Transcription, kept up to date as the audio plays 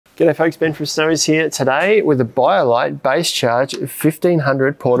G'day folks, Ben from Snows here today with the BioLite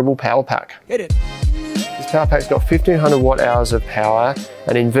BaseCharge1500 portable power pack. Hit it. This power pack's got 1500 watt hours of power,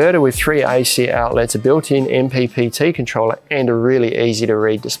 an inverter with 3 AC outlets, a built-in MPPT controller, and a really easy to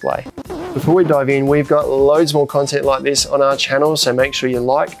read display. Before we dive in, we've got loads more content like this on our channel, so make sure you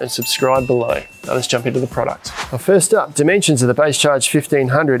like and subscribe below. Now let's jump into the product. Now first up, dimensions of the BaseCharge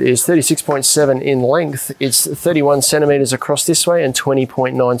 1500 is 36.7 in length. It's 31 centimeters across this way and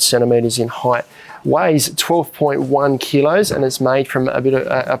 20.9 centimeters in height. Weighs 12.1 kilos and it's made from a bit of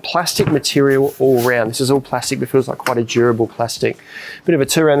a plastic material all round. This is all plastic, but feels like quite a durable plastic. Bit of a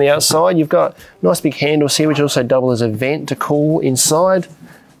tour around the outside. You've got nice big handles here, which also double as a vent to cool inside.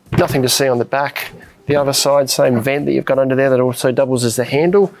 Nothing to see on the back. The other side, same vent that you've got under there that also doubles as the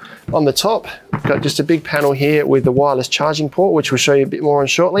handle. On the top, we've got just a big panel here with the wireless charging port, which we'll show you a bit more on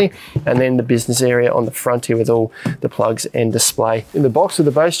shortly, and then the business area on the front here with all the plugs and display. In the box of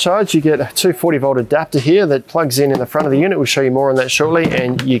the BaseCharge, you get a 240-volt adapter here that plugs in the front of the unit. We'll show you more on that shortly,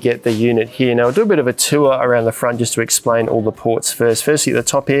 and you get the unit here. Now, I'll do a bit of a tour around the front just to explain all the ports first. Firstly, at the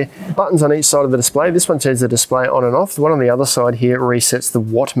top here, buttons on each side of the display. This one turns the display on and off. The one on the other side here resets the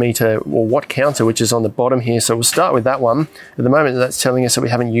watt meter or watt counter, which is on the bottom here. So we'll start with that one. At the moment, that's telling us that we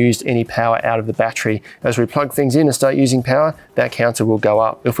haven't used any power out of the battery. As we plug things in and start using power, that counter will go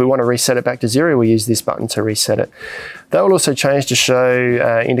up. If we want to reset it back to zero, we'll use this button to reset it. That will also change to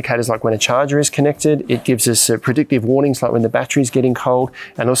show indicators like when a charger is connected. It gives us predictive warnings like when the battery is getting cold,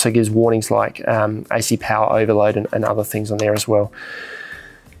 and also gives warnings like AC power overload and other things on there as well.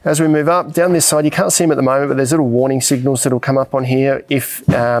 As we move up, down this side, you can't see them at the moment, but there's little warning signals that'll come up on here if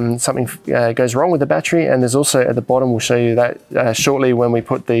something goes wrong with the battery. And there's also at the bottom, we'll show you that shortly when we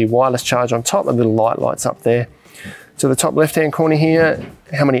put the wireless charge on top, a little light lights up there. To the top left-hand corner here,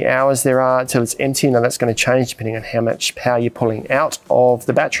 how many hours there are till it's empty. Now that's going to change depending on how much power you're pulling out of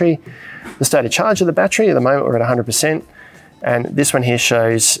the battery. The state of charge of the battery, at the moment we're at 100%. And this one here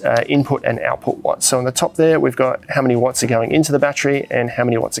shows input and output watts. So on the top there, we've got how many watts are going into the battery and how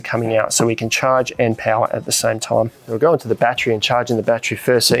many watts are coming out. So we can charge and power at the same time. We'll go into the battery and charging the battery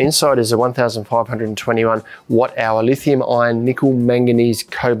first. So inside is a 1521 watt hour lithium ion nickel manganese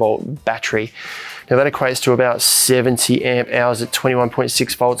cobalt battery. Now that equates to about 70 amp hours at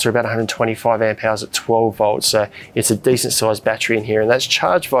 21.6 volts or about 125 amp hours at 12 volts. So it's a decent sized battery in here, and that's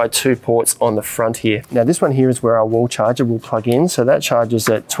charged via 2 ports on the front here. Now this one here is where our wall charger will plug in. So that charges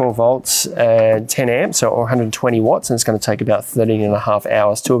at 12 volts and 10 amps or 120 watts, and it's going to take about 13.5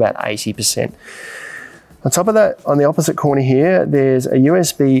 hours to about 80%. On top of that, on the opposite corner here, there's a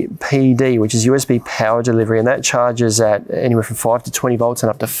USB PD, which is USB power delivery, and that charges at anywhere from 5 to 20 volts and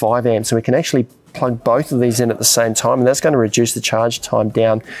up to 5 amps. So we can actually plug both of these in at the same time, and that's going to reduce the charge time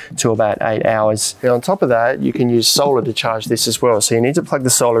down to about 8 hours. Now on top of that, you can use solar to charge this as well. So you need to plug the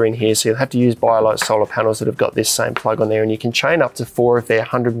solar in here. So you'll have to use BioLite solar panels that have got this same plug on there, and you can chain up to 4 of their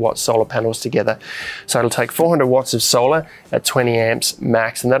 100 watt solar panels together. So it'll take 400 watts of solar at 20 amps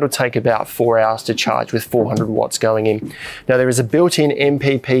max, and that'll take about 4 hours to charge with 400 watts going in. Now there is a built-in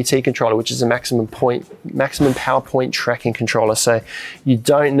MPPT controller, which is a maximum power point tracking controller. So you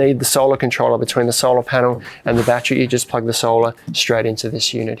don't need the solar controller between the solar panel and the battery. You just plug the solar straight into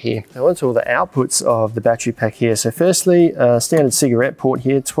this unit here. Now onto all the outputs of the battery pack here. So firstly, standard cigarette port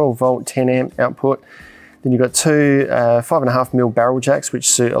here, 12 volt, 10 amp output. Then you've got 2 5.5mm barrel jacks, which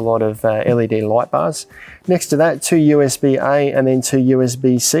suit a lot of LED light bars. Next to that, 2 USB-A and then 2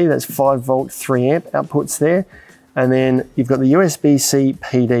 USB-C. That's 5 volt, 3 amp outputs there. And then you've got the USB-C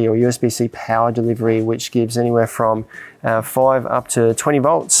PD or USB-C power delivery, which gives anywhere from 5 up to 20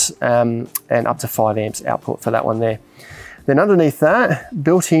 volts and up to 5 amps output for that one there. Then underneath that,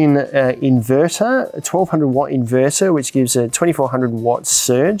 built-in inverter, a 1200 watt inverter, which gives a 2400 watt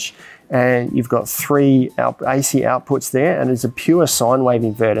surge. And you've got 3 AC outputs there, and it's a pure sine wave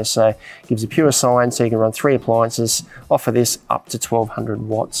inverter. So it gives a pure sine, so you can run 3 appliances off of this up to 1200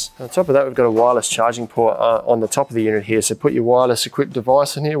 watts. On top of that, we've got a wireless charging port on the top of the unit here. So put your wireless equipped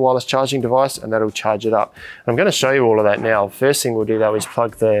device in here, wireless charging device, and that'll charge it up. I'm going to show you all of that now. First thing we'll do though is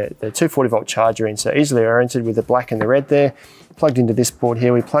plug the 240 volt charger in. So easily oriented with the black and the red there. Plugged into this port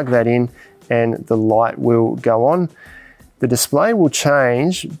here, we plug that in and the light will go on. The display will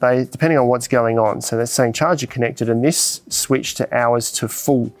change depending on what's going on. So that's saying charger connected, and this switched to hours to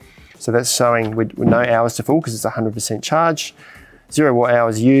full. So that's showing with no hours to full because it's 100% charge, 0 watt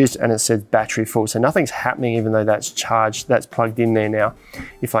hours used, and it says battery full. So nothing's happening even though that's charged, that's plugged in there now.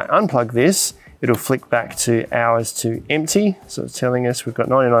 If I unplug this, it'll flick back to hours to empty. So it's telling us we've got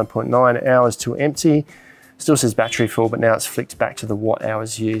 99.9 hours to empty. Still says battery full, but now it's flicked back to the watt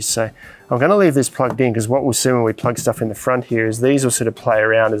hours used. So I'm going to leave this plugged in, because what we'll see when we plug stuff in the front here is these will sort of play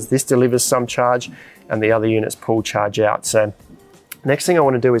around as this delivers some charge and the other units pull charge out. So next thing I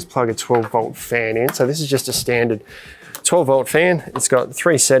want to do is plug a 12-volt fan in. So this is just a standard 12-volt fan. It's got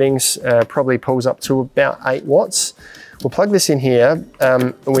 3 settings, probably pulls up to about 8 watts. We'll plug this in here.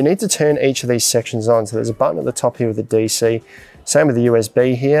 We need to turn each of these sections on. So there's a button at the top here with the DC. Same with the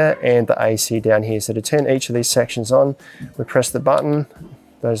USB here and the AC down here. So to turn each of these sections on, we press the button,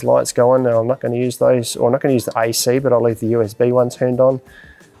 those lights go on. Now I'm not going to use those, or I'm not going to use the AC, but I'll leave the USB one turned on.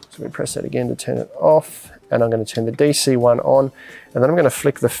 So we press that again to turn it off, and I'm going to turn the DC one on, and then I'm going to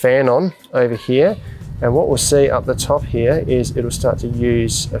flick the fan on over here. And what we'll see up the top here is it'll start to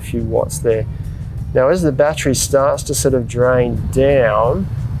use a few watts there. Now as the battery starts to sort of drain down,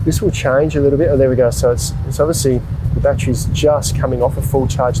 this will change a little bit. Oh, there we go. So it's obviously the battery's just coming off a full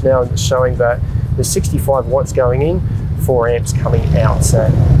charge now, and it's showing that there's 65 watts going in, 4 amps coming out. So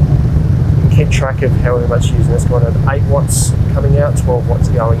you can keep track of however much you're using. It's got 8 watts coming out, 12 watts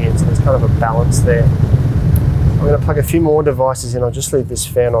going in. So there's kind of a balance there. I'm going to plug a few more devices in. I'll just leave this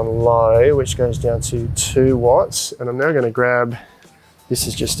fan on low, which goes down to 2 watts. And I'm now going to grab, this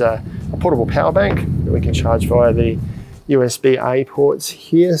is just a portable power bank that we can charge via the USB-A ports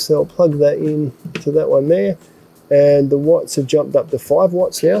here. So I'll plug that in to that one there. And the watts have jumped up to 5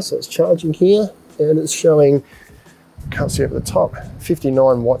 watts now. So it's charging here, and it's showing, can't see up at the top,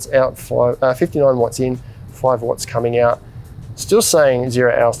 59 watts out, 59 watts in, 5 watts coming out. Still saying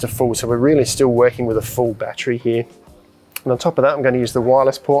 0 hours to full, so we're really still working with a full battery here. And on top of that, I'm going to use the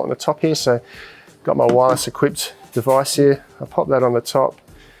wireless port on the top here. So got my wireless equipped device here. I pop that on the top.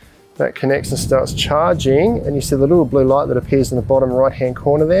 That connects and starts charging, and you see the little blue light that appears in the bottom right hand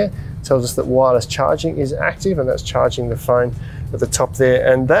corner there tells us that wireless charging is active, and that's charging the phone at the top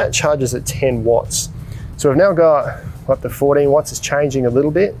there, and that charges at 10 watts. So we've now got up to 14 watts. It's changing a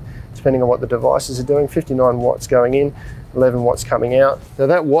little bit depending on what the devices are doing. 59 watts going in, 11 watts coming out. Now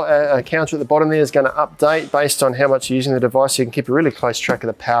that counter at the bottom there is going to update based on how much you're using the device. So you can keep a really close track of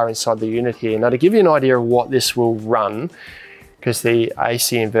the power inside the unit here. Now to give you an idea of what this will run, because the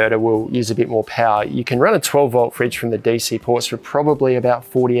AC inverter will use a bit more power, you can run a 12-volt fridge from the DC ports for probably about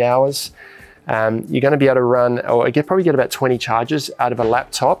 40 hours. You're going to be able to run, or probably get about 20 charges out of a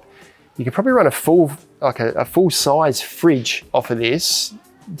laptop. You can probably run a full-size fridge off of this,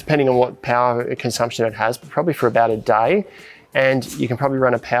 depending on what power consumption it has, but probably for about a day. And you can probably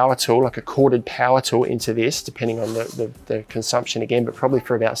run a power tool, like a corded power tool, into this, depending on the consumption again, but probably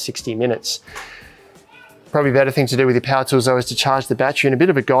for about 60 minutes. Probably a better thing to do with your power tools though is to charge the battery, and a bit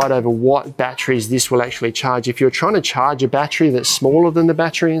of a guide over what batteries this will actually charge. If you're trying to charge a battery that's smaller than the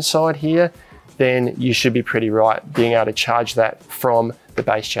battery inside here, then you should be pretty right being able to charge that from the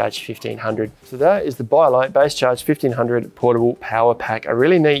BaseCharge 1500. So that is the BioLite BaseCharge 1500 portable power pack. A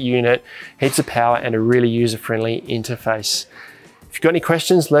really neat unit, heaps of power, and a really user-friendly interface. If you've got any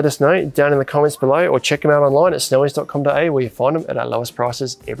questions, let us know down in the comments below, or check them out online at snowies.com.au, where you find them at our lowest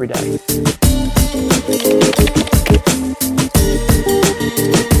prices every day.